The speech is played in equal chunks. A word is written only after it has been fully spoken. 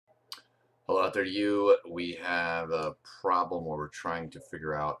Hello out there to you. We have a problem where we're trying to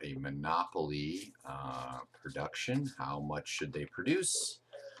figure out a monopoly production. How much should they produce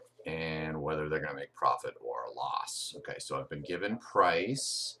and whether they're going to make profit or a loss. Okay, so I've been given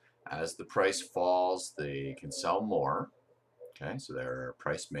price. As the price falls, they can sell more. Okay, so they're a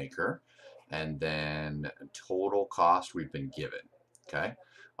price maker. And then total cost we've been given. Okay,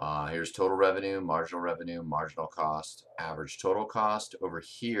 here's total revenue, marginal cost, average total cost. Over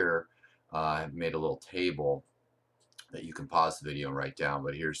here, I've made a little table that you can pause the video and write down.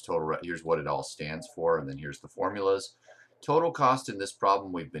 But here's here's what it all stands for, and then here's the formulas. Total cost in this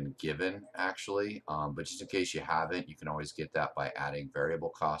problem we've been given actually, but just in case you haven't, you can always get that by adding variable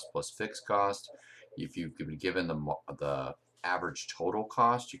cost plus fixed cost. If you've been given the average total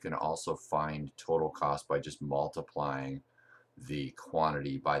cost, you can also find total cost by just multiplying the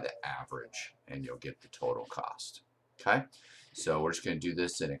quantity by the average, and you'll get the total cost. Okay, so we're just going to do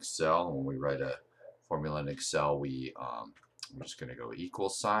this in Excel. When we write a formula in Excel, we're just going to go equal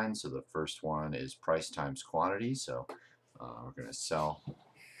sign. So the first one is price times quantity. So we're going to sell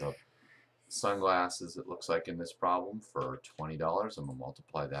the sunglasses, it looks like in this problem, for $20. I'm going to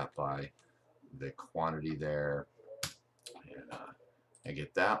multiply that by the quantity there, and I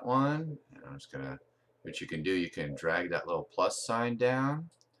get that one. And I'm just going to, what you can do, you can drag that little plus sign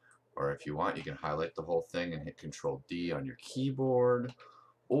down, or if you want, you can highlight the whole thing and hit Control D on your keyboard.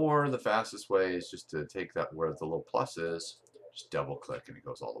 Or the fastest way is just to take that where the little plus is, just double click and it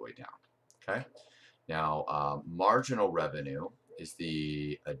goes all the way down. Okay. Now, marginal revenue is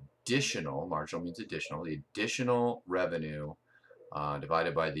the additional, marginal means additional, the additional revenue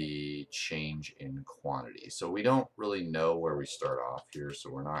divided by the change in quantity. So we don't really know where we start off here,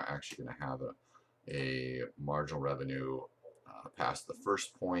 so we're not actually going to have a marginal revenue past the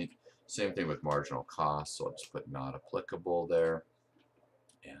first point. Same thing with marginal cost, so I'll just put not applicable there.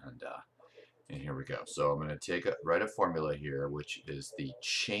 And here we go. So I'm going to write a formula here, which is the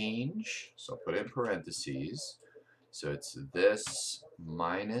change. So put it in parentheses. So it's this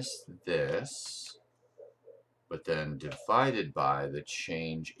minus this, but then divided by the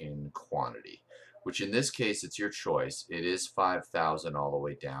change in quantity, which in this case, it's your choice. It is 5,000 all the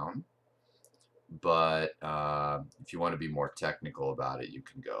way down. But if you want to be more technical about it, you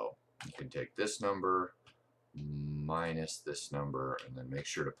can take this number minus this number, and then make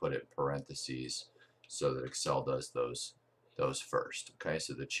sure to put it in parentheses so that Excel does those first. Okay,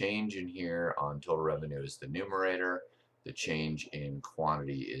 so the change in here on total revenue is the numerator, the change in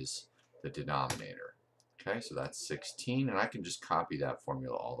quantity is the denominator. Okay, so that's 16, and I can just copy that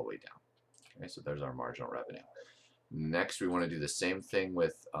formula all the way down. Okay, so there's our marginal revenue. Next, we want to do the same thing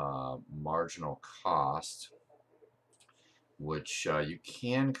with marginal cost, which you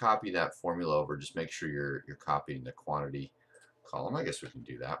can copy that formula over. Just make sure you're copying the quantity column. I guess we can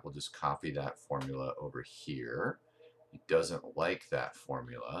do that. We'll just copy that formula over here. It doesn't like that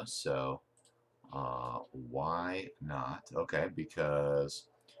formula, so why not? Okay, because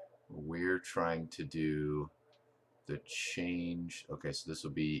we're trying to do the change. Okay, so this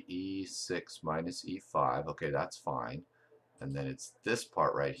will be E6 minus E5. Okay, that's fine. And then it's this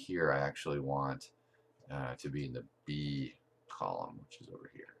part right here I actually want to be in the B column, which is over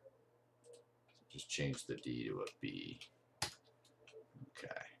here. So just change the D to a B.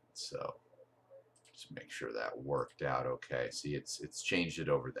 Okay, so just make sure that worked out okay. See, it's changed it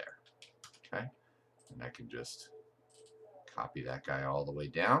over there. Okay, and I can just copy that guy all the way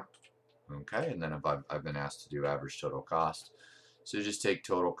down. Okay, and then if I've been asked to do average total cost, so just take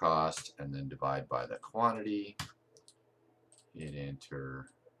total cost and then divide by the quantity, hit enter,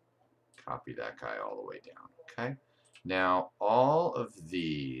 copy that guy all the way down. Okay, now all of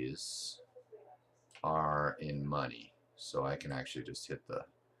these are in money, so I can actually just hit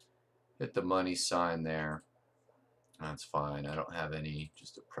the money sign there. That's fine. I don't have any,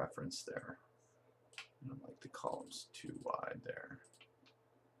 just a preference there. I don't like the columns too wide there.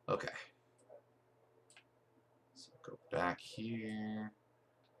 Okay. So go back here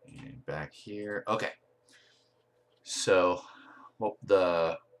and back here. Okay. So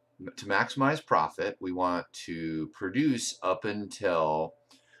to maximize profit, we want to produce up until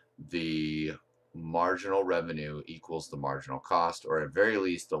the marginal revenue equals the marginal cost, or at very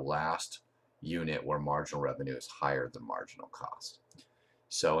least the last unit where marginal revenue is higher than marginal cost.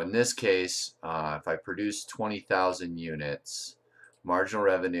 So in this case, if I produce 20,000 units, marginal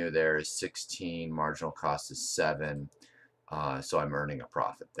revenue there is 16, marginal cost is 7, so I'm earning a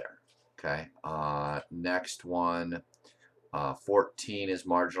profit there. Okay, next one, 14 is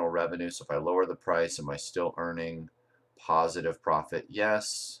marginal revenue, so if I lower the price, am I still earning positive profit?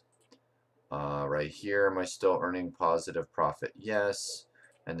 Yes. Right here, am I still earning positive profit? Yes.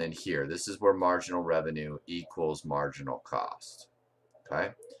 And then here, this is where marginal revenue equals marginal cost.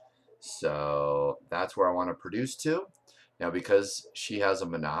 Okay, so that's where I want to produce to. Now, because she has a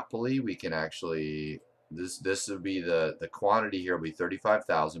monopoly, we can actually, this would be the quantity here will be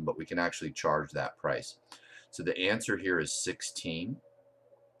 35,000, but we can actually charge that price. So the answer here is 16.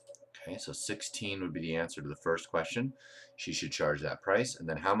 Okay, so 16 would be the answer to the first question. She should charge that price. And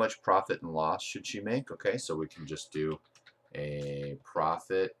then how much profit and loss should she make? Okay, so we can just do a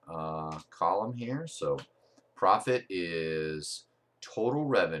profit column here. So profit is total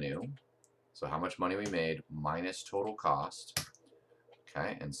revenue, so how much money we made, minus total cost.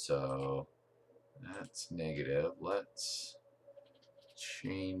 Okay, and so that's negative. Let's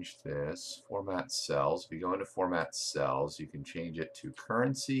change this. Format cells. If you go into format cells, you can change it to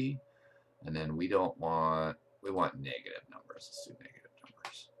currency. And then we want negative numbers. Let's do negative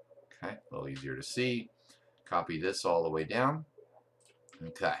numbers. Okay, a little easier to see. Copy this all the way down.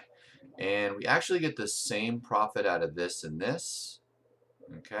 Okay, and we actually get the same profit out of this and this.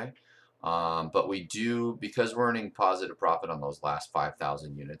 Okay, but we do, because we're earning positive profit on those last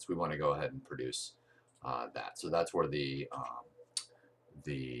 5,000 units, we want to go ahead and produce that. So that's where the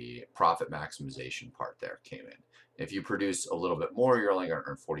profit maximization part there came in. If you produce a little bit more, you're only going to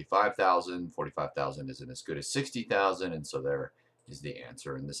earn 45,000. 45,000 isn't as good as 60,000, and so there is the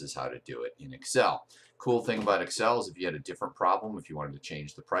answer, and this is how to do it in Excel. Cool thing about Excel is if you had a different problem, if you wanted to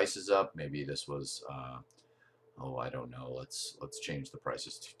change the prices up, maybe this was, oh, I don't know, let's change the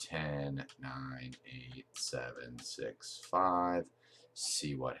prices to 10, 9, 8, 7, 6, 5,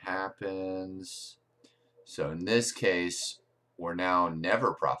 see what happens. So in this case, we're now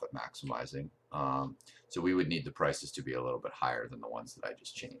never profit maximizing. So we would need the prices to be a little bit higher than the ones that I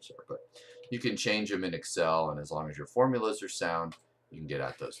just changed there. But you can change them in Excel, and as long as your formulas are sound, you can get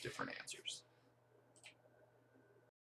at those different answers.